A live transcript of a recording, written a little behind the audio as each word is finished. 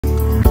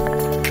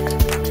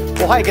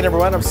Well, hi again,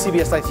 everyone. I'm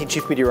CBS 19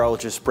 Chief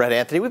Meteorologist Brett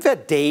Anthony. We've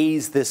had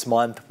days this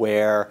month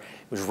where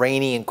it was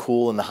rainy and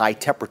cool and the high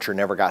temperature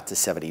never got to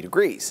 70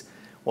 degrees.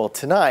 Well,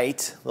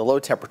 tonight, the low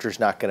temperature is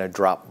not going to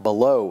drop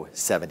below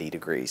 70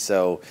 degrees.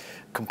 So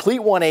complete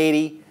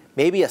 180,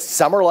 maybe a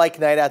summer-like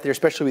night out there,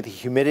 especially with the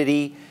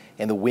humidity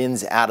and the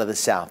winds out of the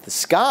south. The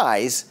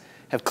skies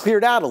have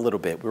cleared out a little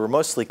bit. We were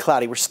mostly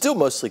cloudy. We're still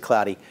mostly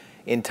cloudy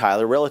in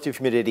Tyler. Relative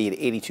humidity at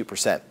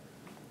 82%.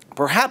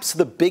 Perhaps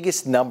the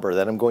biggest number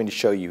that I'm going to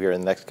show you here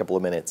in the next couple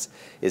of minutes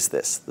is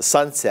this, the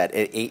sunset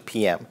at 8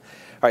 p.m. All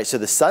right, so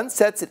the sun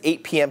sets at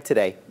 8 p.m.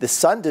 today. The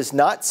sun does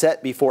not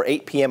set before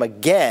 8 p.m.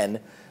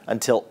 again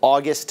until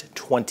August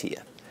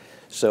 20th.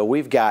 So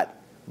we've got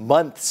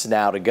months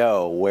now to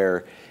go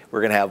where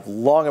we're going to have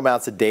long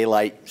amounts of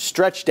daylight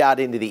stretched out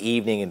into the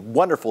evening and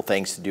wonderful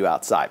things to do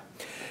outside.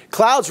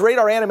 Clouds,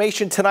 radar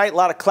animation tonight. A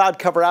lot of cloud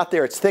cover out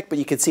there. It's thick, but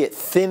you can see it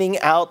thinning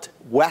out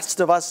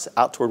west of us,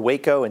 out toward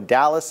Waco and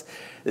Dallas.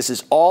 This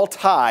is all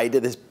tied to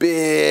this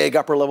big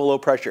upper level low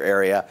pressure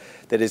area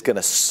that is going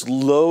to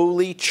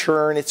slowly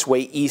churn its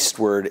way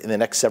eastward in the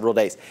next several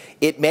days.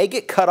 It may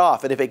get cut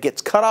off, and if it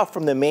gets cut off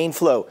from the main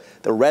flow,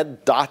 the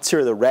red dots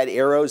here, the red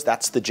arrows,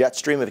 that's the jet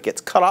stream. If it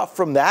gets cut off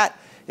from that,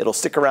 it'll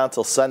stick around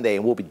till Sunday,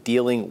 and we'll be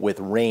dealing with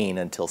rain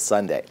until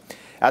Sunday.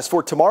 As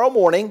for tomorrow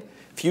morning,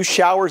 a few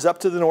showers up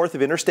to the north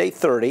of Interstate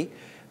 30.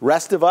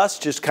 Rest of us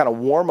just kind of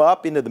warm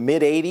up into the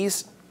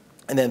mid-80s.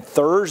 And then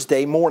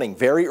Thursday morning,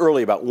 very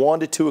early, about 1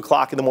 to 2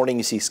 o'clock in the morning,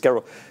 you see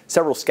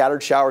several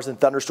scattered showers and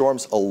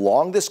thunderstorms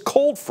along this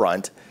cold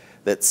front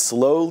that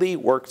slowly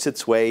works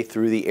its way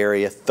through the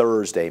area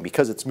Thursday.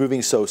 Because it's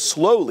moving so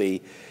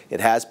slowly,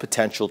 it has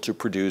potential to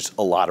produce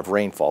a lot of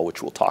rainfall,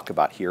 which we'll talk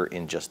about here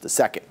in just a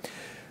second.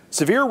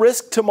 Severe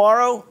risk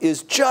tomorrow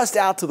is just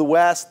out to the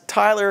west.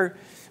 Tyler,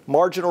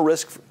 marginal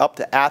risk up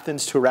to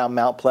Athens to around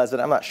Mount Pleasant.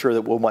 I'm not sure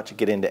that we'll much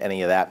get into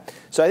any of that.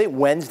 So I think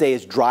Wednesday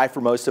is dry for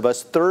most of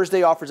us.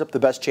 Thursday offers up the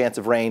best chance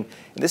of rain.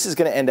 And this is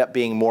going to end up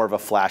being more of a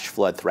flash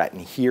flood threat.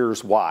 And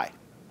here's why.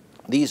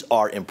 These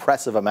are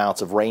impressive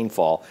amounts of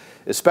rainfall,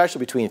 especially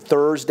between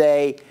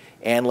Thursday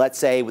and, let's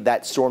say,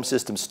 that storm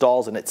system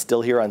stalls and it's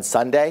still here on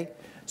Sunday.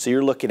 So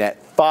you're looking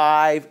at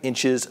 5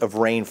 inches of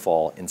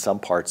rainfall in some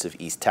parts of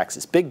East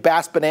Texas. Big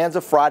Bass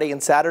Bonanza Friday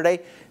and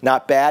Saturday.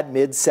 Not bad.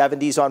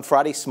 Mid-70s on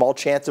Friday. Small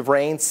chance of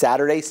rain.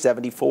 Saturday,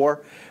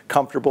 74.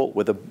 Comfortable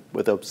with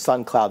a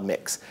sun cloud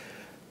mix.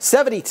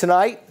 70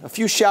 tonight. A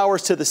few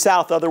showers to the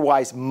south.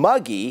 Otherwise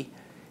muggy.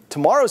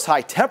 Tomorrow's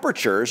high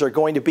temperatures are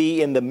going to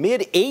be in the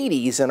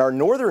mid-80s in our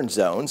northern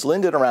zones.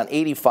 Linden around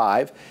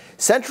 85.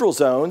 Central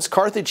zones,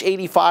 Carthage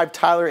 85,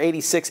 Tyler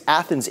 86,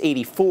 Athens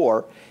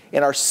 84.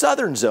 And our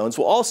southern zones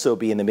will also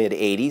be in the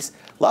mid-80s.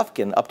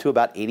 Lufkin up to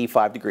about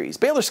 85 degrees.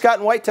 Baylor Scott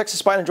and White, Texas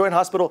Spine and Joint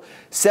Hospital,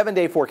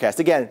 7-day forecast.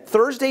 Again,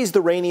 Thursday's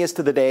the rainiest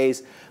of the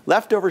days.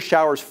 Leftover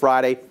showers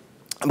Friday.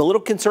 I'm a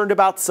little concerned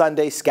about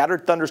Sunday.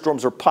 Scattered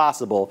thunderstorms are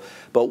possible,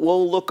 but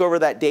we'll look over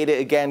that data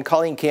again.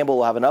 Colleen Campbell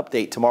will have an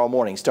update tomorrow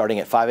morning starting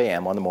at 5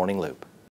 a.m. on the Morning Loop.